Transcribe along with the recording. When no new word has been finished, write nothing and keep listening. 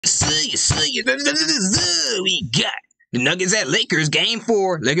We got the Nuggets at Lakers, game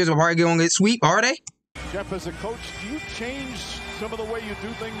 4. Lakers are probably going to get sweep, are they? Jeff, as a coach, do you change some of the way you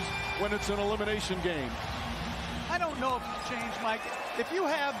do things when it's an elimination game? I don't know if you change, Mike. If you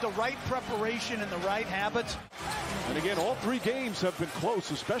have the right preparation and the right habits. And again, all 3 games have been close,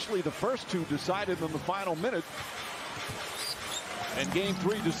 especially the first 2 decided in the final minute. And game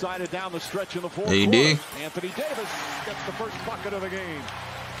 3 decided down the stretch in the 4th quarter. Did. Anthony Davis gets the first bucket of the game.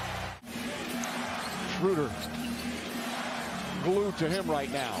 Schroeder glued to him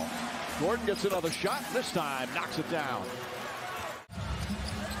right now. Gordon gets another shot. This time knocks it down.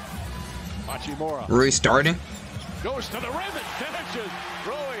 Hachimura Restarting. goes to the rim and finishes.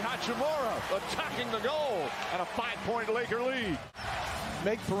 Rui Hachimura attacking the goal and a 5-point Laker lead.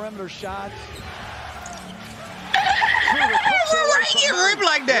 Make perimeter shots. Why you get ripped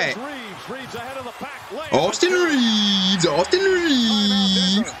like that? Reeves ahead of the pack. Austin Reeves.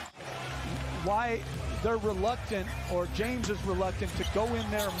 Why they're reluctant, or James is reluctant to go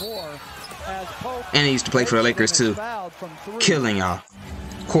in there more, as Pope. And he used to play for the Lakers too. Killing y'all.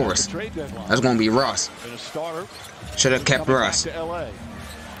 Of course. That's gonna be Russ. Should have kept Russ.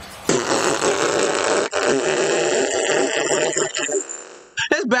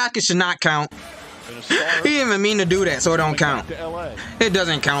 This basket should not count. He didn't even mean to do that, so it don't count. It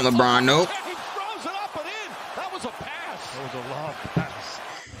doesn't count, LeBron. Nope. He throws it up and in. That was a pass. That was a lob pass.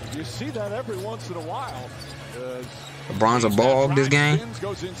 You see that every once in a while. LeBron's a ball hog this game.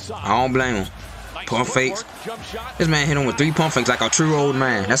 I don't blame him. Pump fakes. This man hit him with 3 pump fakes like a true old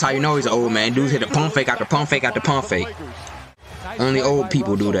man. That's how you know he's an old man. Dudes hit a pump fake after pump fake after pump fake. Only old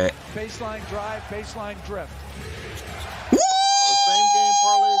people do that. Baseline drive, baseline drift. Woo!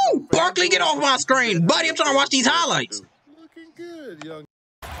 Barkley, get off my screen, buddy. I'm trying to watch these highlights. Looking good, young.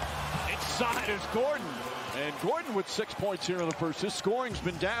 Inside is Gordon. And Gordon with 6 points here in the first. His scoring's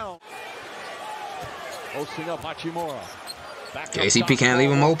been down. Posting up Hachimura. KCP can't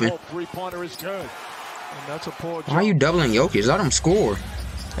leave him open. 3-pointer is good. And that's a poor. Why are you doubling Jokic? Let him score.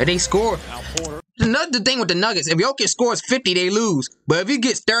 If they score. Another thing with the Nuggets, if Jokic scores 50, they lose. But if he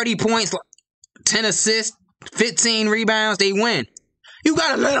gets 30 points, 10 assists, 15 rebounds, they win. You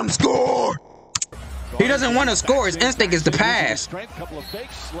gotta let him score. He doesn't want to score. His instinct is to pass.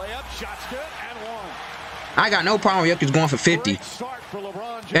 I got no problem with Jokic going for 50.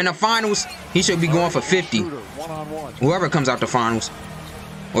 In the finals, he should be going for 50. Whoever comes out the finals,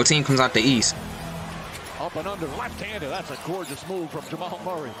 or team comes out the East. Up and under left-handed. That's a gorgeous move from Jamal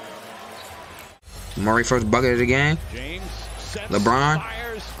Murray. Murray first bucket of the game. LeBron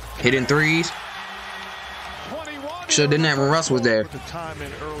hitting threes. Should have done that when Russ was there.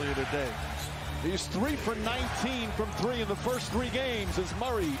 He's 3 for 19 from 3 in the first 3 games as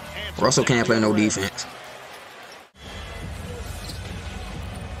Murray. Russell can't play no defense.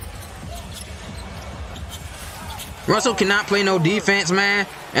 Russell cannot play no defense, man.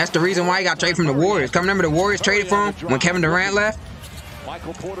 That's the reason why he got traded from the Warriors. Come remember the Warriors traded for him when Kevin Durant left?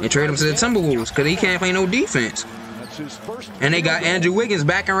 They traded him to the Timberwolves because he can't play no defense. And they got Andrew Wiggins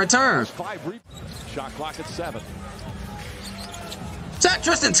back in return. Shot clock at 7. Is that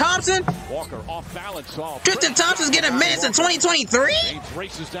Tristan Thompson? Walker off balance. Tristan Thompson's getting minutes in 2023? James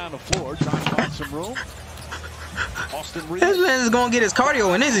races down the floor, trying to find some room. Austin Reeves. This man is going to get his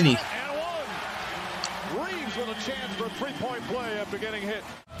cardio in, isn't he? Reeves with a chance for a 3-point play after getting hit.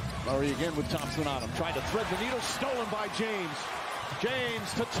 Murray again with Thompson on him, trying to thread the needle, stolen by James.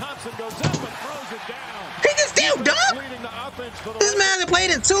 James to Thompson, goes up and throws it down. He can still dunk? This man hasn't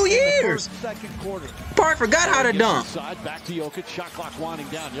played in 2 years. Second quarter. Part forgot how to dunk. Back to Jokic, shot clock winding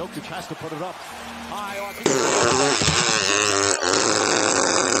down. Jokic has to put it up. High on clock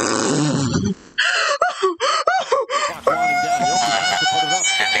winding down. Jokic has to put it up.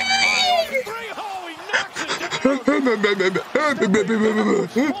 High on 3. Oh, he knocks it down.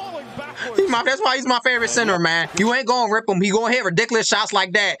 That's why he's my favorite center, man. You ain't gonna rip him. He gonna hit ridiculous shots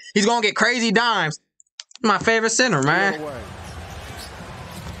like that. He's gonna get crazy dimes. My favorite center, man.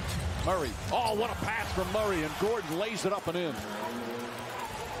 Murray. Oh, what a pass from Murray, and Gordon lays it up and in.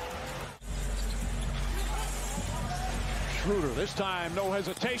 Schroeder, this time, no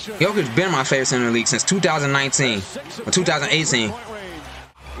hesitation. Jokic's been my favorite center in the league since 2019 or 2018.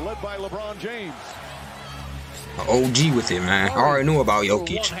 Led by LeBron James. OG with it, man. I already knew about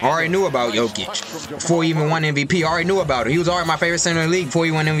Jokic. Before he even won MVP, I already knew about it. He was already my favorite center in the league before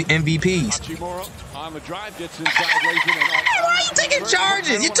he won MVPs. On the drive, gets inside, Why are you taking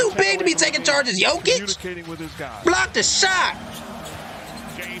charges? You're too big to be taking charges, Jokic. Block the shot.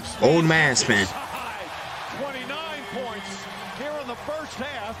 Old man spin. 29 points here in the first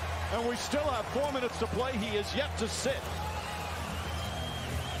half, and we still have 4 minutes to play. He is yet to sit.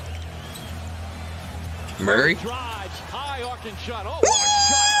 Murray. Drives, high arcing shot. Oh,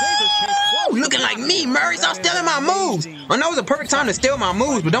 Woo! Looking like me, Murray. Stop stealing my moves. I know it's a perfect time to steal my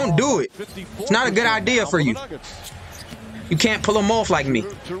moves, but don't do it. It's not a good idea for you. You can't pull them off like me.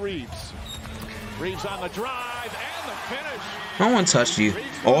 Reeves on the drive and the finish. No one touched you.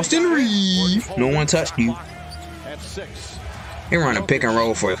 Austin Reeves. No one touched you. At 6. They run a pick and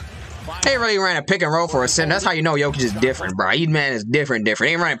roll for. They really ran a pick and roll for a center. That's how you know Jokic is different, bro. He man is different. They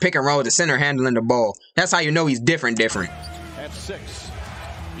ain't running pick and roll with the center handling the ball. That's how you know he's different. At 6,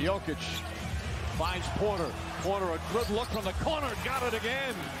 Jokic finds Porter. Porter, a good look from the corner. Got it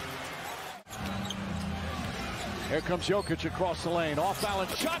again. Here comes Jokic across the lane. Off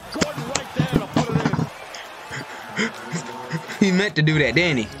balance shot. Gordon right there to put it in. He meant to do that,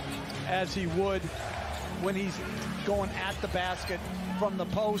 didn't he? As he would when he's going at the basket from the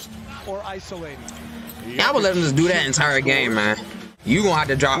post or isolating. I would let him just do that entire game, man. You gonna have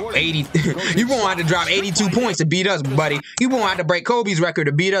to drop 80. You gonna have to drop 82 points to beat us, buddy. You gonna have to break Kobe's record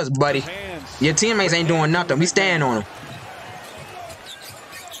to beat us, buddy. Your teammates ain't doing nothing. We stand on them.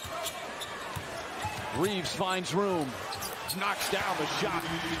 Reeves finds room. Knocks down the shot.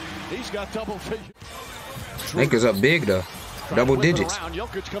 He's got double figures. Lakers up big though. Double digits.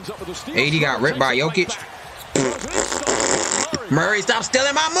 80 got ripped by Jokic. Murray, stop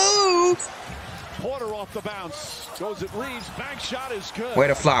stealing my moves. Porter off the bounce. Goes at Reeves. Bank shot is good. Way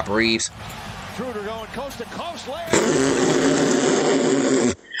to flop, Reeves. Schroeder going coast to coast.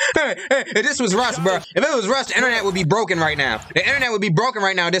 Hey, if this was Russ, bro. If it was Russ, the internet would be broken right now. The internet would be broken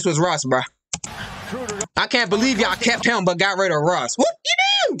right now if this was Russ, bro. I can't believe y'all kept him but got rid of Russ. What you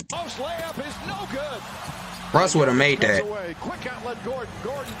do? Post layup is no good. Russ would have made that. Quick outlet Gordon.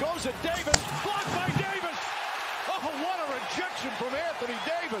 Gordon goes at Davis. Blocked by Davis. Oh, what a rejection from Anthony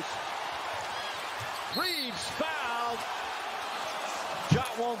Davis. Reeves fouled.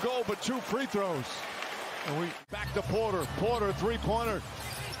 Shot won't go, but 2 free throws. And we back to Porter. Porter, three-pointer.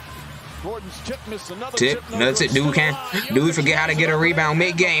 Gordon's tip miss. Another tip. That's it. Dude can't. Dude forget how to get a rebound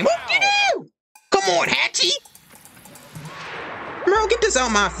mid-game. What you do? Come on, Hatchie. Bro, get this out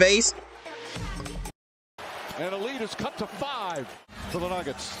my face. And a lead is cut to 5 for the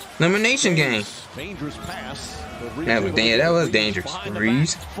Nuggets. Elimination game. Dangerous pass. That was dangerous.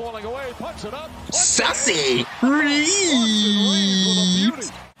 Reeves. Falling away, puts it up. Sussy.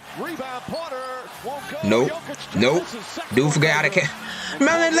 Reeves. Rebound Porter. Won't go. Nope. Nope. Dude forgot how to catch.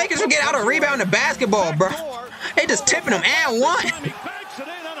 Man, the Lakers forget how to rebound the basketball, bro. They just tipping them and one.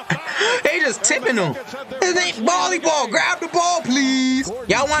 They just tipping them. This ain't volleyball. Grab the ball, please.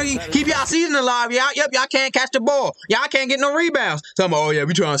 Y'all want to keep y'all season alive. Y'all can't catch the ball. Y'all can't get no rebounds. Some, oh yeah,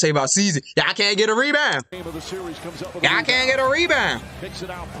 we trying to save our season. Y'all can't get a rebound. Y'all can't get a rebound.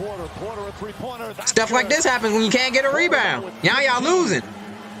 Stuff like this happens when you can't get a rebound. Y'all losing.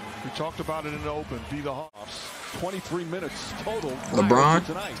 We talked about it in the open. Be the Hawks. 23 minutes total. LeBron,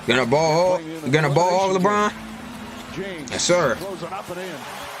 gonna ball all LeBron. James, yes, sir. Up and in.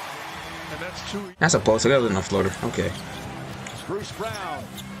 And that's 2. That's a post. That was no floater. Okay. Bruce Brown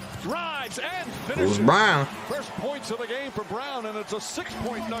drives and finishes. Bruce Brown. First points of the game for Brown, and it's a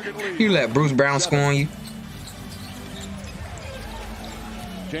 6-point Nugget lead. You let Bruce Brown score on you.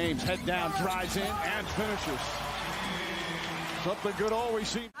 James head down, drives in, and finishes. Something good always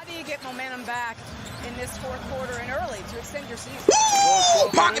seems. How do you get momentum back in this 4th quarter and early to extend your season? Woo!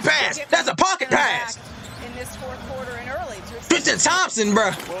 Pocket pass. That's a pocket pass. In this 4th quarter and early to Tristan Thompson, bro.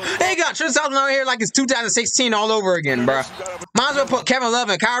 They got Tristan Thompson out here like it's 2016 all over again, bro. Might as well put Kevin Love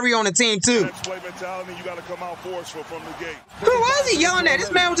and Kyrie on the team too. Who was he yelling at? This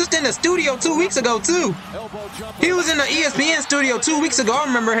man was just in the studio 2 weeks ago too. He was in the ESPN studio 2 weeks ago. I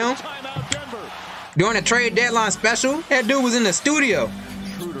remember him. During the trade deadline special, that dude was in the studio.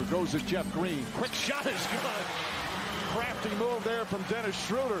 Schroeder goes at Jeff Green. Quick shot is good. Crafty move there from Dennis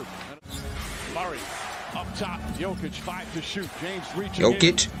Schroeder. Murray up top. Jokic 5 to shoot. James reaching.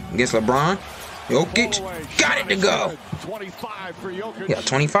 Jokic against LeBron. Jokic got it to go. 25 for Jokic. Yeah,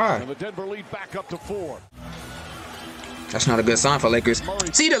 25. And the Denver lead back up to 4. That's not a good sign for Lakers.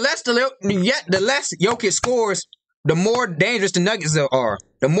 See, the less Jokic scores, the more dangerous the Nuggets are.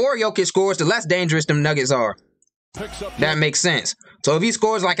 The more Jokic scores, the less dangerous the Nuggets are. That makes sense. So if he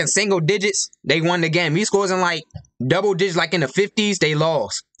scores like in single digits, they won the game. If he scores in like double digits, like in the 50s, they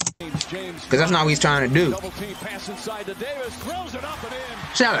lost. Because that's not what he's trying to do. Just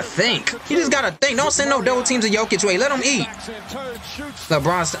gotta think. You just gotta think. Don't send no double teams to Jokic way. Let him eat.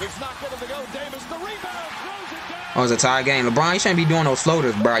 LeBron. Oh, it's a tie game. LeBron, you shouldn't be doing those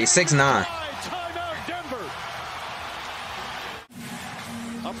floaters, bro. You're 6'9".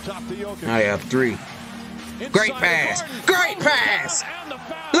 Oh, yeah, 3. Great pass. Great pass.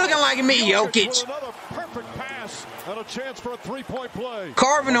 Looking like me, Jokic. And a chance for a three-point play.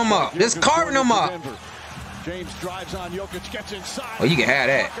 Carving them up. Just carving them up. James drives on Jokic, gets inside. Oh, you can have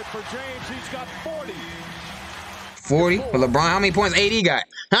that. For James, he's got 40. 40 for LeBron. How many points AD got?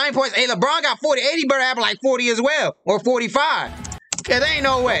 How many points? Hey, LeBron got 40. AD better have like 40 as well, or 45. Yeah, there ain't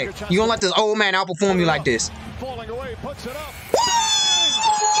no way you gonna let this old man outperform you like this. Falling away, puts it up.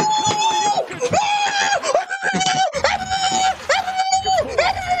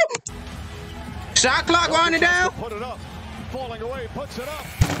 Shot clock winding down. Put it up. Falling away, puts it up.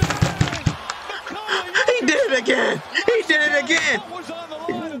 He did it again. He did it again.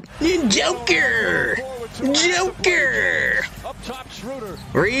 Joker. Joker. Up top, Schroeder.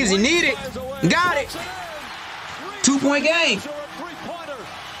 Reeves, you need it. Got it. 2-point game.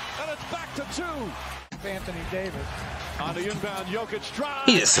 And it's back to 2. Anthony Davis. On the inbound, Jokic drives.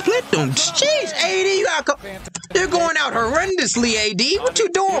 He just split them. Jeez, AD, you got they're going out horrendously, AD. What you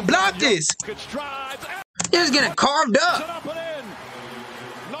doing? Block this. You're just getting carved up.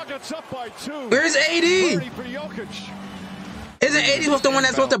 Nuggets up by 2. Where's AD? Isn't AD supposed to the one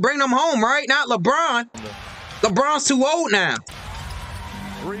that's supposed to bring them home, right? Not LeBron. LeBron's too old now.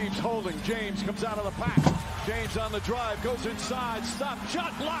 Reeves holding. James comes out of the pack. James on the drive, goes inside, stop,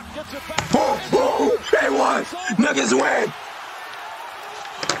 shot block, gets it back. They won. Nuggets win.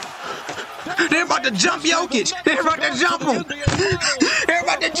 They're about to jump Jokic. They're about to jump him. They're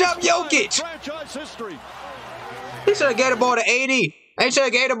about to jump Jokic. Franchise history. He should have gave the ball to AD. They should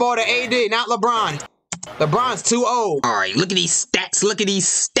have gave the ball to AD, not LeBron. LeBron's too old. All right, look at these stats. Look at these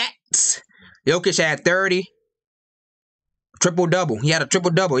stats. Jokic had 30. Triple-double. He had a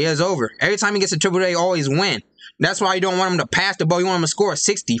triple-double. Yeah, it's over. Every time he gets a triple-double, he always win. That's why you don't want him to pass the ball. You want him to score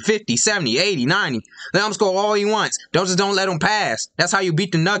 60, 50, 70, 80, 90. Let him score all he wants. Don't let him pass. That's how you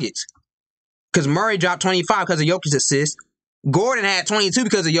beat the Nuggets. Because Murray dropped 25 because of Jokic's assist. Gordon had 22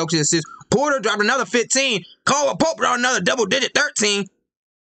 because of Jokic's assist. Porter dropped another 15. Caldwell Pope dropped another double-digit 13.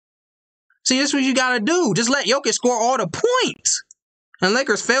 See, this is what you got to do. Just let Jokic score all the points. And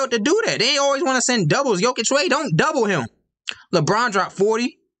Lakers failed to do that. They always want to send doubles. Jokic way, don't double him. LeBron dropped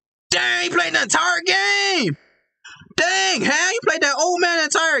 40. Dang, he played the entire game. Dang, Hal, you played that old man the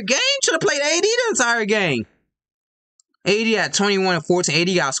entire game? Should have played AD the entire game. AD had 21 and 14.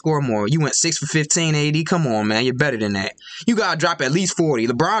 AD got to score more. You went 6 for 15, AD. Come on, man. You're better than that. You got to drop at least 40.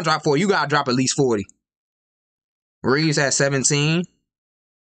 LeBron dropped 40. You got to drop at least 40. Reeves had 17.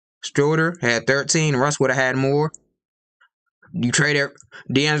 Schroeder had 13. Russ would have had more. You traded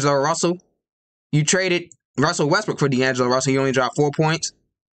D'Angelo Russell. You traded Russell Westbrook for D'Angelo Russell. You only dropped 4 points.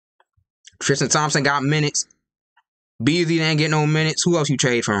 Tristan Thompson got minutes. Beasley didn't get no minutes. Who else you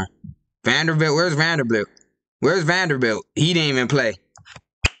trade from? Vanderbilt. Where's Vanderbilt? Where's Vanderbilt? He didn't even play.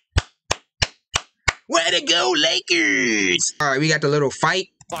 Way to go, Lakers! All right, we got the little fight,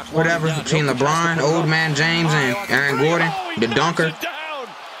 whatever, between LeBron, old man James, and Aaron Gordon, the dunker.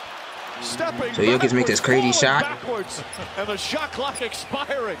 So Jokic make this crazy shot. And the shot clock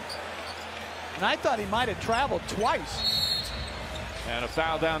expiring. And I thought he might have traveled twice. And a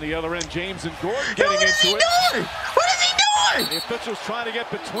foul down the other end. James and Gordon getting into it. Doing? What is he doing? The officials trying to get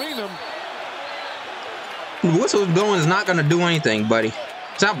between them. The whistle's blowing is not going to do anything, buddy.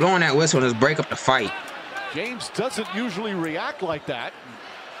 Stop blowing that whistle and just break up the fight. James doesn't usually react like that.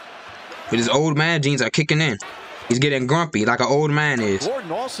 But his old man jeans are kicking in. He's getting grumpy like an old man is.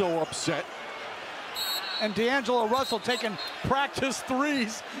 Gordon also upset. And D'Angelo Russell taking practice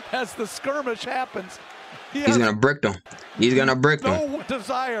threes as the skirmish happens. He's going to brick them. He's going to brick them. No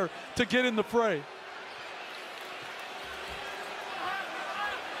desire to get in the fray.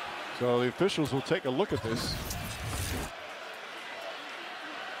 So the officials will take a look at this.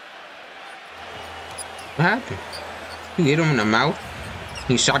 What happened? He hit him in the mouth.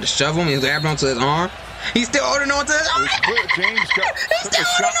 He shot to shove him. He grabbed onto his arm. He's still holding on to his arm. James took a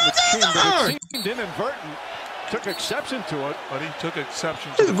shot with his chin, but it seemed inadvertent. Took exception to it, but he took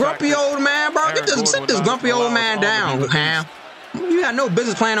exception to this grumpy old man, bro. Sit this grumpy old man down, Ham. You got no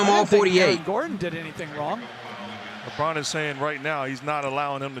business playing him all 48. Aaron Gordon did anything wrong. LeBron is saying right now he's not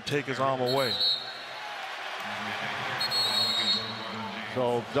allowing him to take his arm away.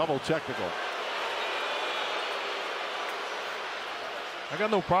 So double technical. I got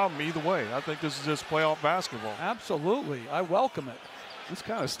no problem either way. I think this is just playoff basketball. Absolutely. I welcome it. This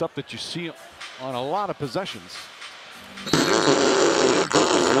kind of stuff that you see on a lot of possessions.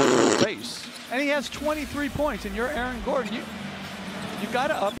 And he has 23 points, and you're Aaron Gordon. You got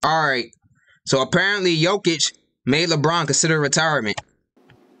to up. All right. So apparently Jokic made LeBron consider retirement.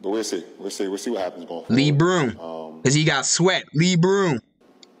 But we'll see. We'll see what happens going forward. LEBROOM. Because he got sweat. LEBROOM.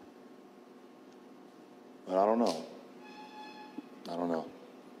 But I don't know.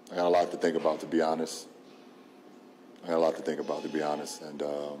 I got a lot to think about, to be honest. I had a lot to think about, to be honest, and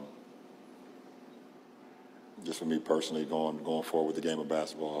just for me personally, going forward with the game of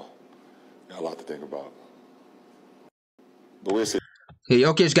basketball, got a lot to think about. But we'll see. Yeah,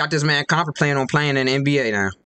 Jokic got this man contemplating on playing in the NBA now.